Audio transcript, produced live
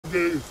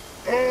the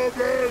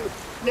army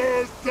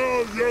lost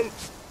all you.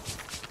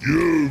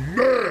 You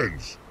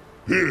mans!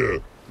 Here,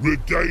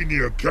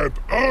 Redania Camp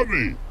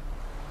Army!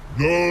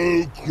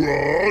 No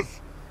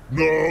cross,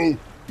 no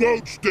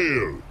boat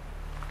steal!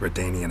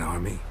 Redanian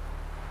army?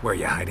 Where are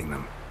you hiding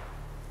them?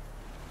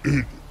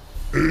 In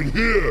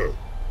here!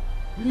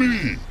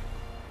 Me!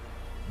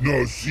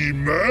 No see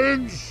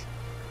mans?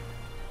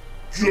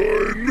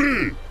 Join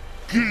me,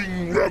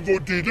 King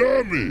Ravodid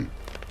Army!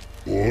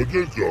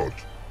 Order got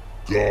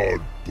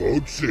guard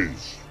boats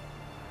is.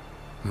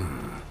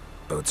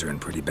 Boats are in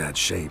pretty bad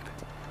shape.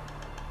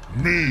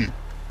 Me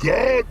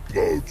guard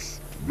boats,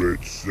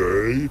 Red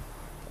say.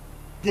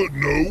 But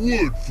no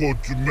wood for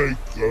to make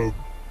a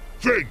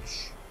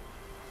fence.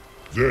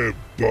 Their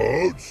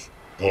boats,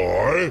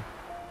 aye.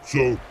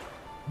 So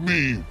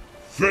me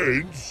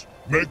fence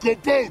make a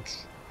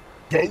boats.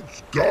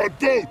 Boats guard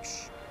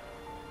boats.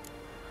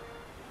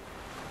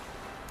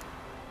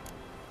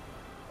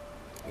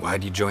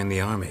 Why'd you join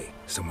the army?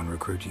 Someone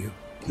recruit you?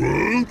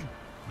 Crude?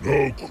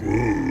 No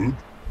crude.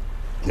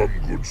 Come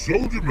good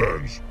soldier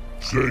mans.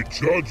 Say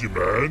chargy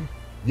man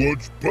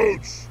wants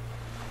boats.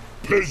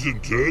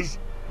 Peasanters,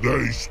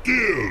 they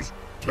steals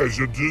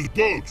peasanters'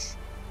 boats.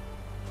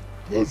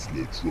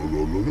 Puzzler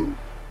trollololo?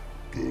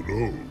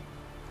 Dunno.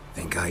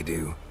 Think I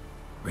do.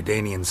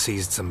 Redanians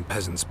seized some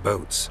peasants'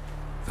 boats.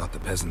 Thought the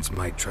peasants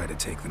might try to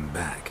take them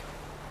back.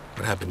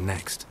 What happened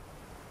next?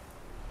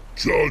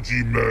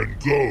 Chargy man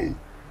go.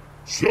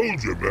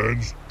 Soldier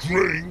mans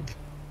drink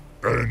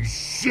and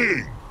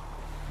sing.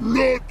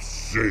 Lot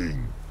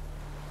sing.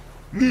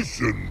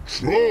 Listen,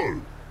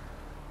 troll.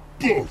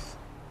 Both.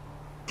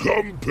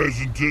 Come,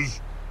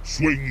 peasanters,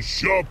 swing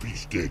sharpie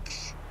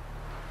sticks.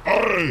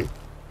 I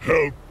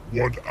help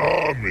one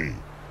army.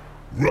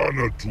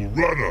 Runner to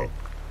runner.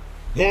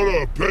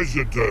 Holla,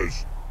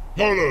 peasanters.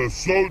 Holla,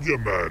 soldier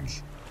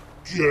mans.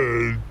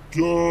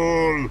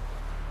 Gentle.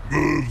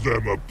 Move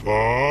them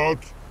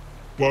apart.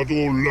 But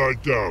all lie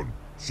down.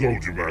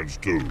 Soldier mans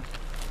too.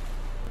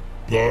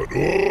 But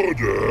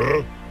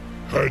order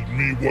had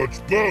me watch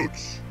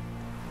boats.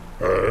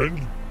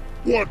 And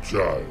watch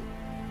I.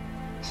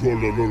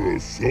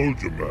 Trollololo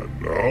soldier man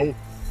now.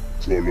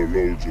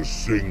 Trollolo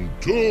just sing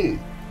too.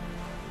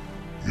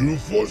 You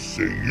for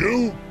sing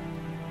you?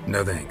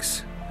 No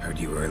thanks. Heard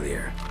you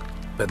earlier.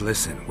 But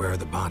listen, where are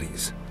the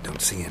bodies?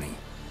 Don't see any.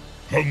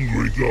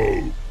 Hungry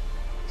go.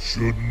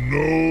 Should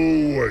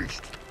no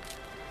waste.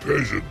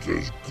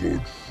 Peasanters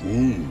good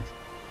food.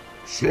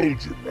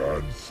 Soldier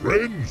man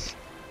friends.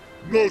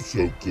 Not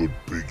so good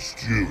big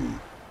stew.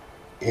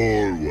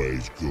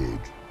 Always good.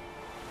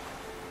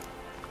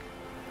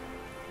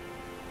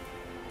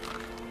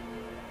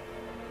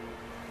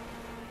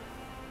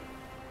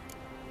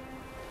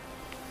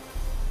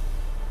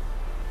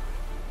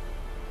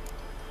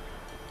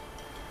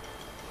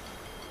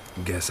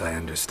 Guess I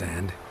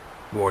understand.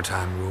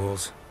 Wartime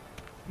rules?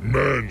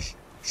 Man's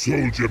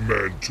soldier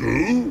man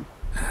too?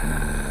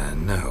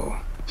 No.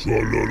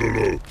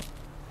 Trollololo.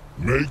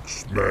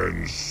 Makes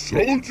man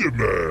soldier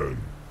man.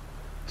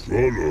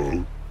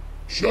 Trollo.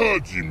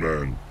 Chargy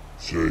man.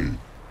 Say,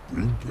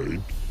 bring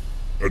paint.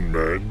 And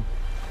man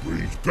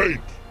brings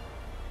paint.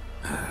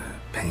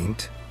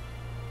 Paint?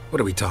 What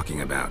are we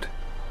talking about?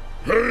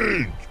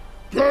 Paint!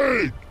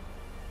 Paint!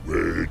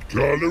 Red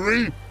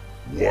colory,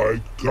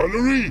 white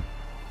colory.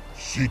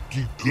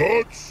 City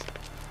gods?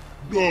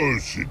 No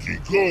city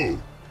go.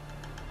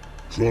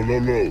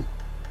 Trollolo.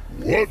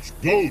 What's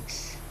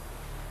boats?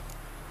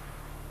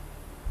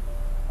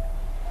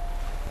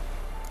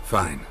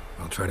 Fine.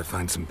 I'll try to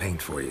find some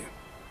paint for you.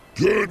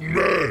 Good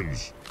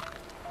mans.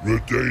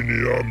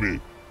 Redani army.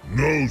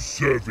 No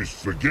service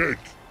forget.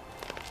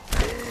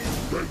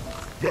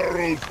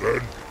 Barrels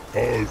and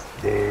ours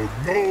for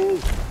no.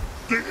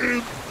 The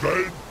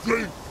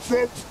infantry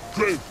from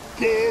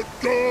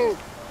Trafalgar.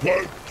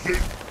 Pipes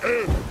in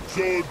air,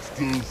 swords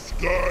to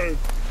sky.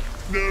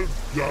 No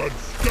God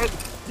stop,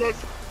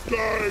 just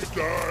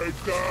die.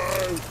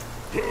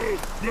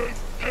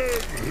 Let's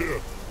end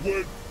here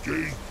with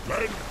these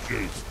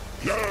pansies.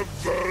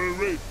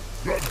 Cavalry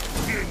from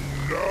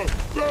Dinner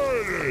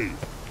Valley.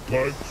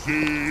 Pipes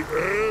in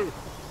air,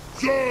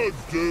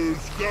 swords to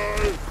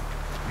sky.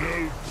 No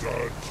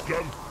God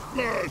stop,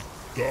 must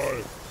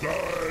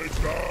die.